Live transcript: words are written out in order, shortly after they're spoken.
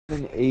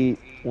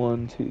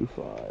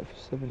78125.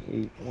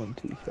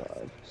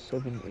 78125.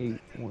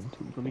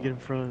 78125. Let me get in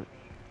front.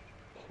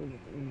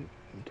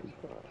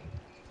 78125.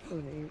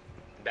 78.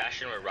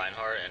 Bastion with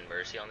Reinhardt and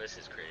Mercy on this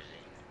is crazy.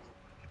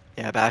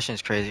 Yeah,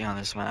 Bastion's crazy on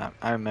this map.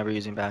 I remember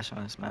using Bastion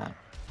on this map.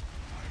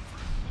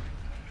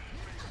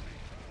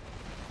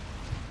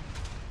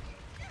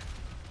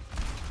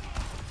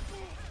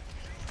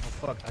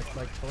 Oh fuck, I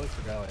totally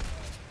forgot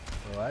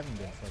bro, I haven't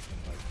been fucking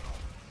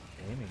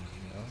aiming,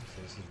 you know?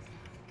 So this is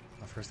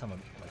my first time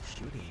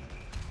shooting.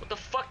 What the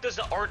fuck does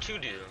the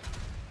R2 do?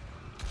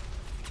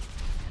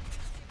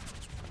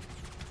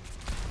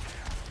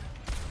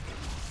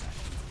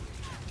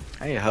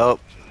 I need help.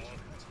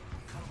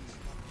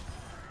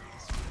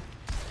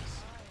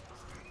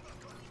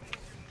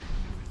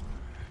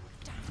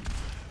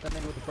 That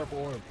man with the purple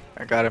orb.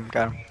 I got him, Up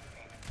on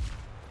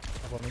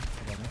me.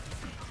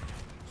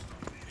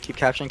 Keep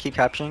capturing.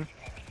 Come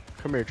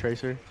here,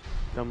 Tracer.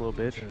 Dumb little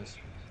bitch. Cheers.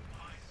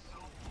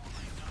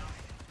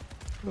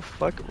 Who the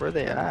fuck, where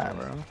they at,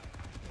 bro?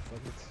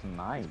 It's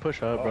nice. Let's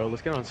push up, bro.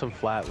 Let's get on some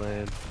flat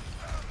land.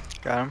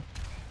 Got him.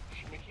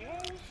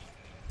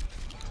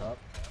 Top.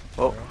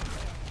 Oh.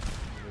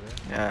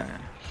 Yeah.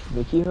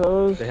 Mickey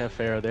hose? They have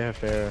Pharaoh.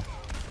 Yeah,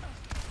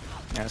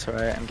 that's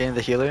alright. I'm getting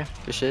the healer.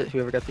 Good shit.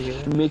 Whoever got the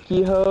healer.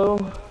 Mickey ho?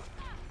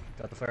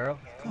 Got the Pharaoh.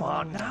 Come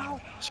on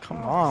now. Just come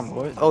on,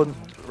 boy. Oh,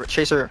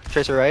 Tracer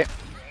right.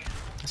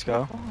 Let's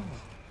go.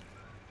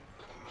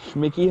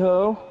 Mickey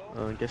ho?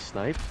 Get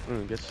sniped.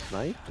 Get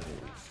sniped.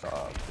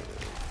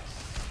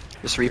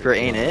 This Reaper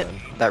ain't it.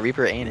 That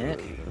Reaper ain't it.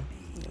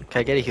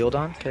 Can I get a heal,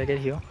 Don? Can I get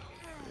a heal?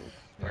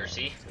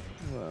 Mercy.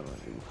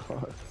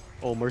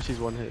 Oh, Mercy's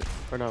one hit.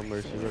 Or not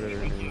Mercy, whatever her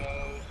name is.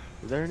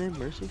 Is that her name,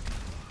 Mercy?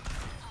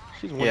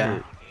 She's one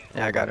hit.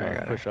 Yeah, I got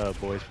her. Push up,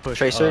 boys. Push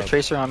Tracer, up.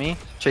 Tracer on me.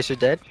 Tracer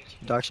dead.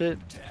 Dog shit.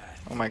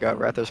 Oh my god,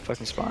 we're at this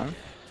fucking spawn.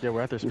 Yeah,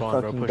 we're at their spawn,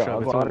 bro. fucking Push up.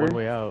 dog It's only water. one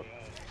way out.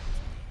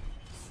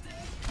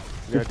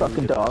 You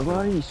fucking dog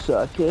water, you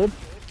suck, kid.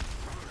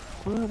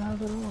 What?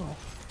 How's it all?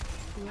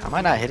 How am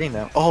I not hitting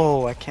them?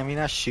 Oh, can we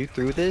not shoot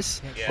through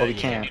this? Yeah, Well, we you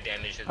can. can't do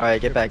damage to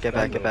Alright, get back. Let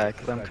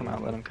him come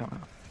out.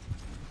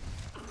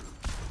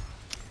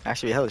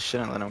 Actually, we hell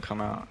shouldn't let him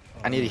come out.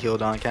 I need a heal,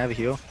 Don. Can I have a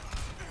heal?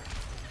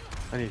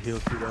 I need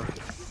heals too, though.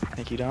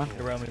 Thank you, Don.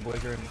 Get around me,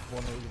 boys. You're in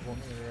one around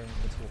me.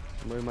 That's cool.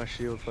 I'm letting my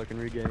shield fucking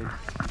regain.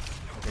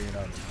 Okay, you're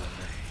not.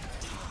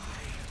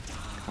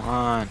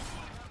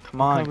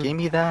 Come on, give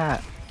me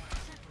that.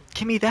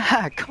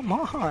 Come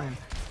on.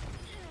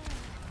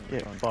 Yeah,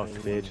 fuck,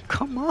 bitch.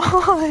 Come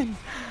on.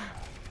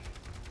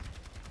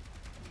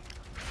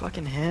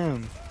 Fucking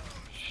him.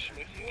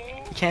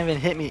 He can't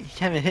even hit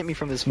me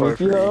from this far.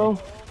 Mickey ho?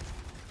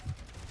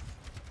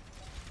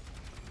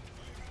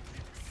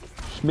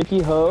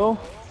 Mickey ho?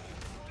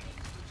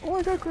 Oh,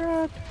 I got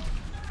grabbed.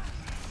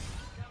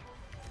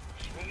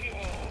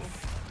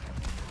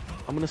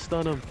 I'm gonna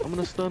stun him.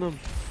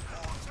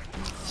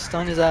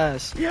 Stun his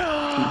ass.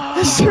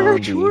 Yeah.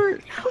 Search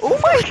word. Oh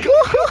my god.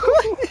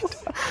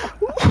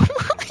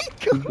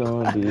 Keep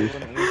going, dude.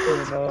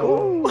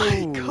 Oh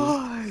my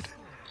god.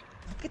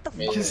 Get the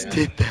fuck Just out.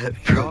 did that,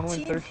 bro.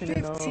 13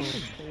 and 0.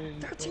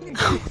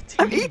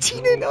 I'm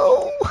 18 and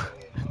 0.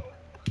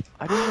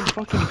 I didn't even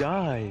fucking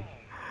die.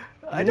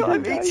 I know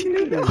I'm 18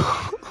 and 0.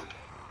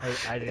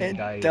 I didn't And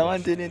die.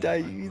 Don didn't die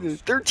either.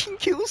 13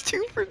 kills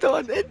too for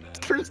Don,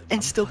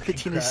 and still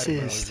 15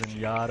 assists.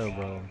 Zenyatta,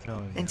 bro. I'm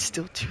telling you. And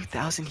still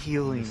 2,000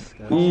 healing.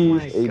 Oh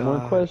Please, my 8 more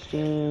god.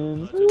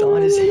 questions.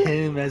 Don is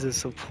him as a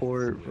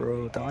support,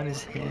 bro. Don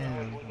is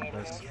him.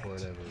 Best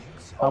support ever.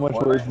 How much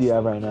words do you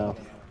have right now?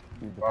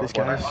 This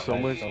guy has so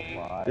much.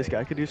 This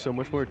guy could do so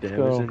much more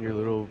damage than your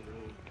little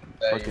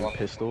fucking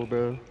pistol,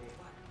 bro.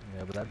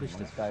 Yeah, but that bitch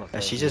this guy. Yeah,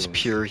 she's just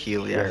pure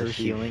heal. Yeah, her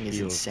she healing is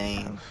heals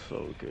insane.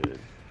 So good.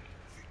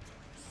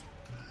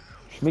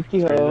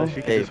 Mickey Crazy ho? that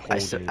she can Hey,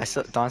 just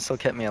hold it. Don still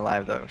kept me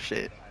alive though.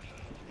 Shit.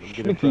 Get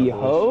in Mickey front,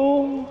 boys.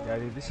 ho? Yeah,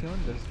 dude, this healing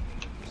does.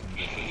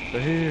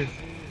 They're here.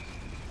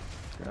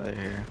 Right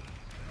here.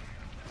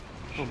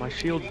 Oh, my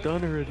shield's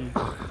done already.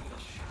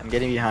 I'm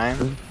getting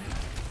behind.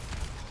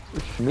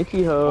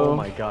 Mickey ho? Oh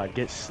my god,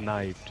 get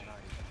sniped.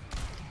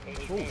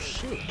 Oh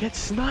shit. Get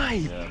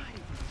sniped! Yeah.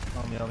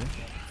 Help me.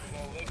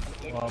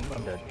 Well,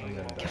 I'm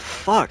dead.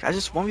 Fuck! I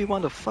just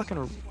 1v1 the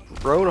fucking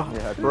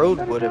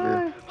road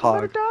whatever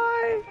hog.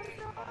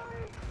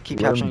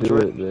 Keep Let him capturing do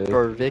Jordan it, Vic.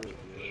 or Vic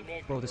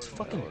Bro, this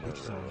fucking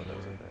bitch is on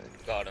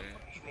the Got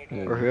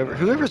him. or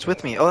whoever's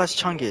with me. Oh, that's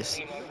Chungus.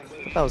 I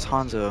thought that was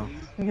Hanzo.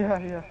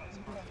 Yeah.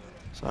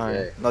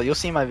 Sorry. No, you'll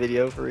see my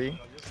video for you.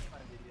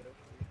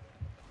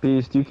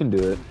 Beast, you can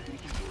do it.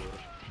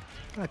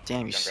 God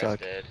damn, you Junkrat's suck.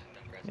 dead.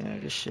 Yeah,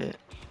 good shit.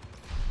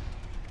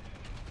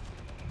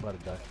 About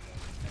to die.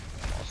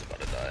 I'm also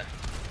about to die.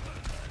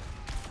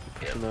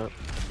 Pushing up.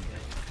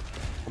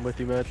 I'm with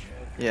you, Med.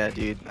 Yeah,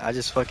 dude. I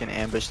just fucking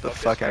ambushed the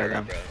fuck out of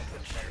them.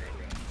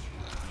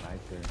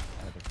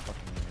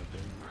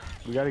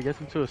 We gotta get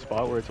them to a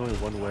spot where it's only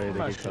one way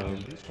they can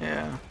come.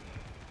 Yeah.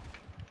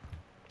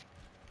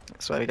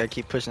 That's why we gotta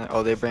keep pushing.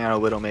 Oh, they bring out a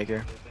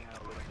Widowmaker.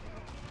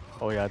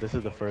 Oh yeah, this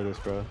is the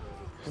furthest, bro.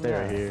 Stay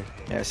right here.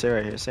 Yeah, stay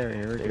right here, stay right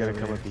here. We're They good gotta over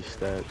come here. up these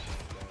steps.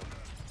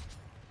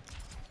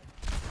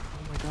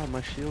 Oh my god,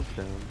 my shield's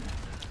down.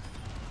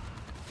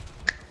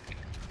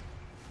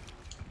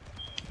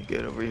 We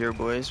good over here,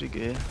 boys. We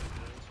good.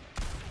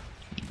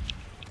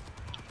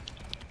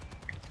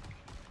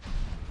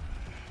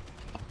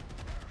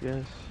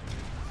 Yes.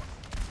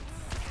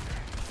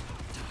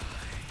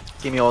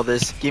 Give me all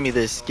this. Give me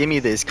this. Give me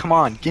this. Come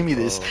on. Give me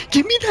this. Oh.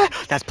 Give me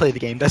that. Let's play the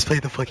game. Let's play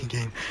the fucking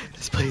game.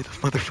 Let's play the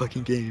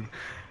motherfucking game.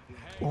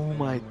 Oh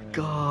my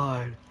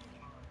god.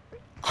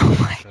 Oh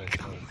my That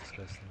god. was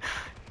disgusting.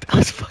 That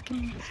was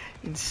fucking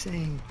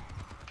insane.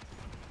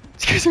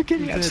 These guys are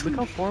getting Man, look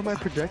absolutely. how far my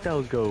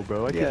projectiles go,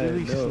 bro. I Yeah, can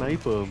literally I know.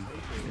 snipe them.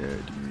 Yeah,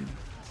 dude.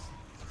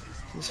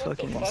 It's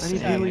fucking I need insane.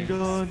 healing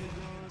gun.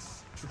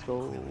 Let's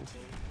go.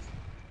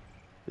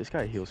 This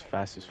guy heals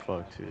fast as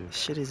fuck, too.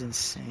 Shit is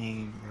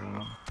insane,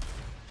 bro.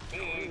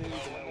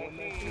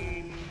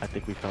 I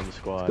think we found the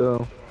squad.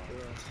 Go.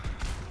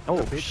 Oh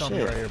Bitch on me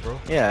right shit. here, bro.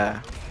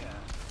 Yeah.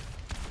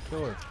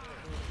 Kill her.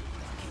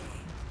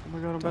 Oh my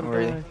god, I'm Don't about to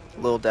worry. die.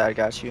 Little dad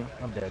got you.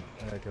 I'm dead.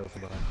 I got killed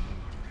from behind.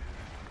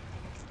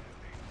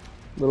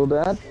 Little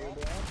dad?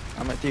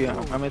 I'm with you.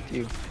 I'm with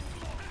you.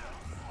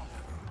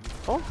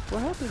 Oh,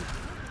 what happened?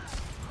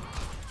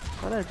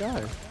 How did I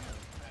die? Right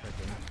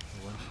there.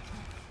 One.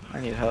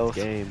 I need health.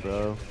 Game,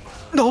 bro.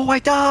 No, I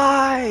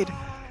died!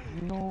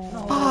 No.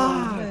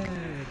 Fuck!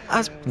 I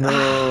was.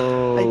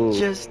 No. I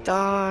just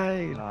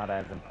died. Not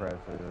as impressive.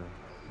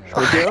 Yeah, Good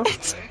not kill?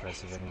 that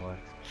impressive anymore.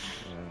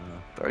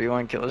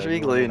 31 kills, That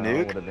Glue would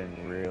Nuke. have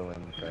been real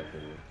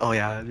impressive. Oh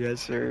yeah,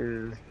 yes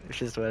sir. It's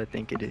just what I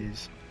think it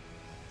is.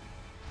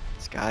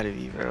 It's gotta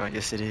be, bro. I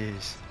guess it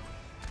is.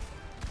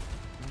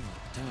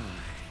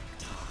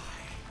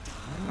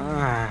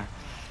 Ah.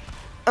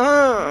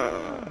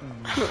 Ah.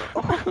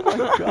 Oh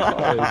my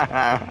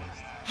god.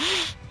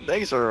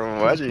 Thanks for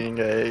watching,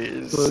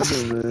 guys. Look at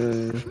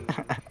this.